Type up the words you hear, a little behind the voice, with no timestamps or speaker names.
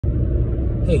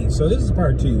Hey, so this is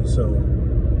part 2. So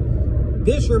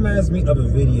this reminds me of a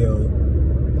video,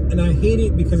 and I hate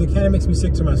it because it kind of makes me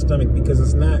sick to my stomach because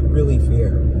it's not really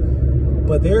fair.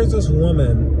 But there's this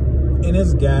woman and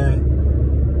this guy,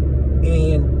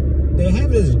 and they have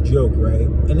this joke, right?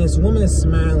 And this woman is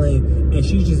smiling, and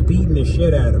she's just beating the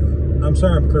shit out of him. I'm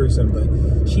sorry I'm cursing,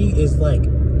 but she is like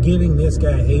giving this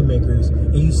guy haymakers,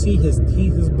 and you see his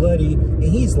teeth is bloody, and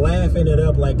he's laughing it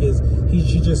up like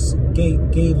she just gave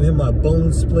him a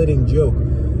bone-splitting joke.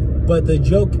 But the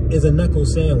joke is a knuckle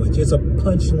sandwich. It's a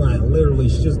punchline, literally.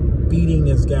 She's just beating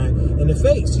this guy in the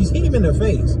face. She's hitting him in the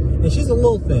face, and she's a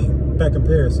little thing by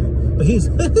comparison. But he's,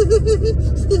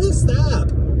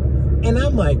 stop. And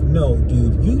I'm like, no,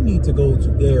 dude, you need to go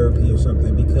to therapy or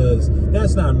something because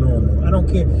that's not normal. I don't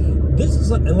care. This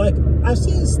is like I've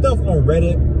seen stuff on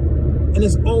Reddit, and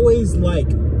it's always like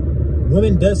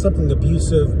women does something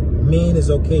abusive, man is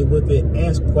okay with it,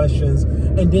 ask questions,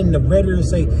 and then the Redditors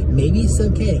say, maybe it's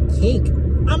some kind of kink.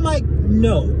 I'm like,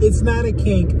 no, it's not a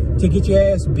kink to get your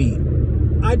ass beat.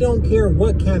 I don't care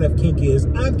what kind of kink is.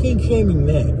 I'm kink shaming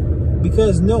that.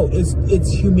 Because no,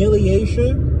 it's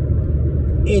humiliation.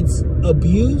 It's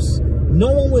abuse.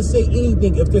 No one would say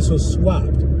anything if this was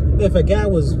swapped. If a guy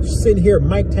was sitting here,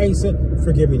 Mike Tyson,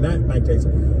 forgive me, not Mike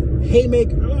Tyson,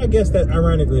 haymaker, I guess that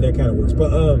ironically that kind of works, but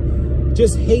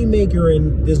just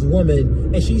haymakering this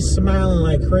woman, and she's smiling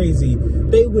like crazy.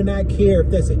 They would not care if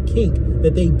that's a kink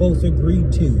that they both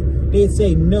agreed to. They'd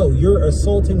say, no, you're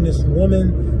assaulting this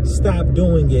woman, stop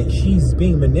doing it. She's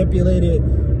being manipulated.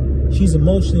 She's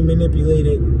emotionally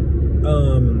manipulated.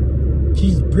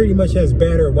 She pretty much has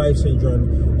battered wife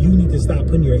syndrome. You need to stop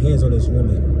putting your hands on this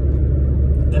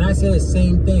woman. And I said the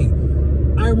same thing.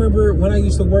 I remember when I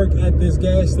used to work at this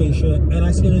gas station, and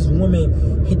I seen this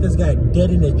woman hit this guy dead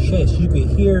in the chest. You could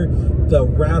hear the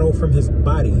rattle from his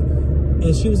body.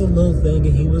 And she was a little thing,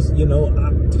 and he was, you know,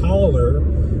 taller.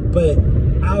 But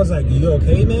I was like, you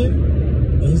okay, man?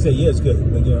 And he said, yeah, it's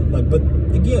good. Like, you know, like, but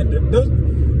again,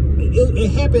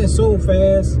 it happened so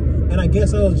fast. And I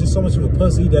guess I was just so much of a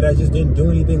pussy that I just didn't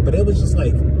do anything. But it was just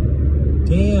like,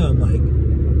 damn,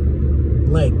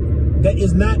 like that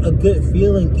is not a good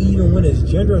feeling, even when it's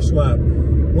gender swap,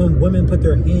 when women put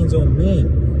their hands on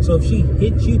men. So if she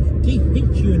hit you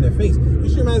in the face.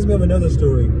 This reminds me of another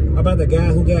story about the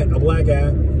guy who got a black guy,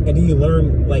 and then you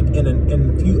learn, like, in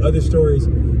a few other stories,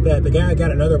 that the guy got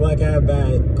another black guy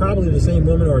by probably the same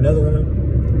woman or another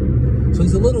woman. So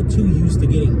he's a little too used to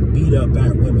getting beat up by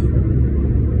women.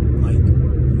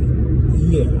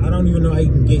 Yeah, I don't even know how you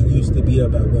can get used to beat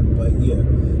up by women, but yeah,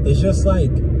 it's just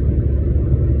like,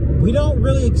 we don't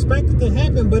really expect it to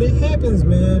happen, but it happens,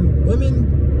 man. Women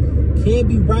can't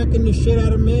be rocking the shit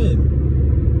out of men.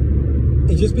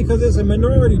 And just because it's a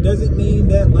minority doesn't mean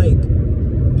that, like,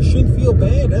 you shouldn't feel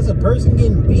bad. That's a person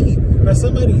getting beat by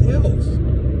somebody else,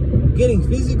 getting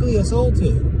physically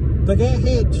assaulted. The guy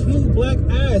had 2 black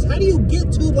eyes. How do you get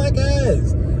 2 black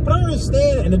eyes? But I don't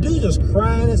understand. And the dude just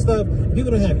crying and stuff.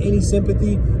 People don't have any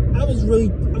sympathy. I was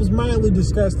mildly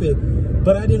disgusted,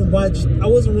 but I didn't watch this,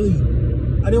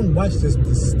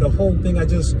 the whole thing. I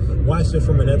just watched it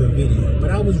from another video.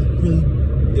 But I was really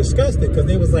disgusted because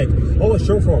they was like, oh, it's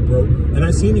your fault, bro. And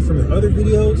I seen it from the other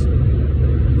videos.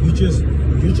 You're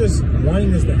just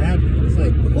wanting this to happen. It's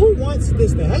like, who wants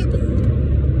this to happen?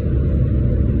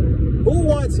 Who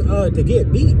wants to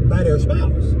get beat by their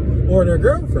spouse or their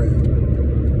girlfriend?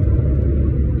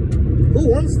 Who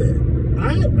wants that?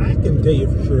 I can tell you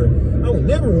for sure, I would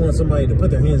never want somebody to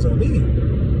put their hands on me.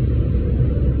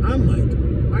 I'm like,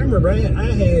 I remember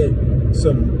I had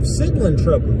some sibling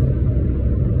trouble.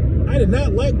 I did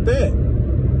not like that.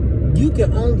 You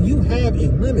have a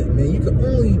limit, man. You can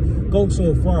only go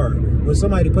so far. When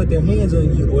somebody put their hands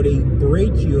on you, or they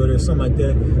berate you, or there's something like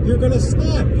that, you're gonna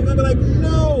snap. You're gonna be like,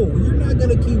 no, you're not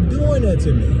gonna keep doing that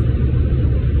to me.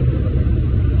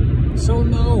 So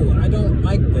no, I don't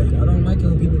like that. I don't like it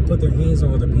when people put their hands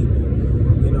on other people.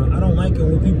 You know, I don't like it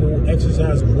when people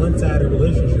exercise one-sided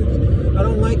relationships. I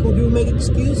don't like when people make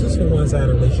excuses for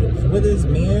one-sided relationships, whether it's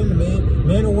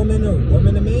man or woman, or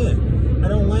woman to man. I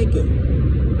don't like it.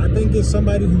 I think it's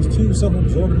somebody who's too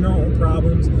self-absorbed in their own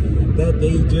problems that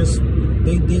they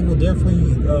will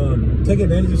definitely take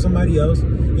advantage of somebody else,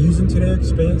 use them to their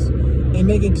expense, and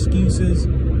make excuses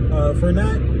for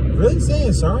not really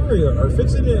saying sorry or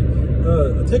fixing it,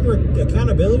 taking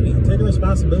accountability, taking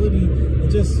responsibility, and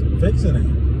just fixing it.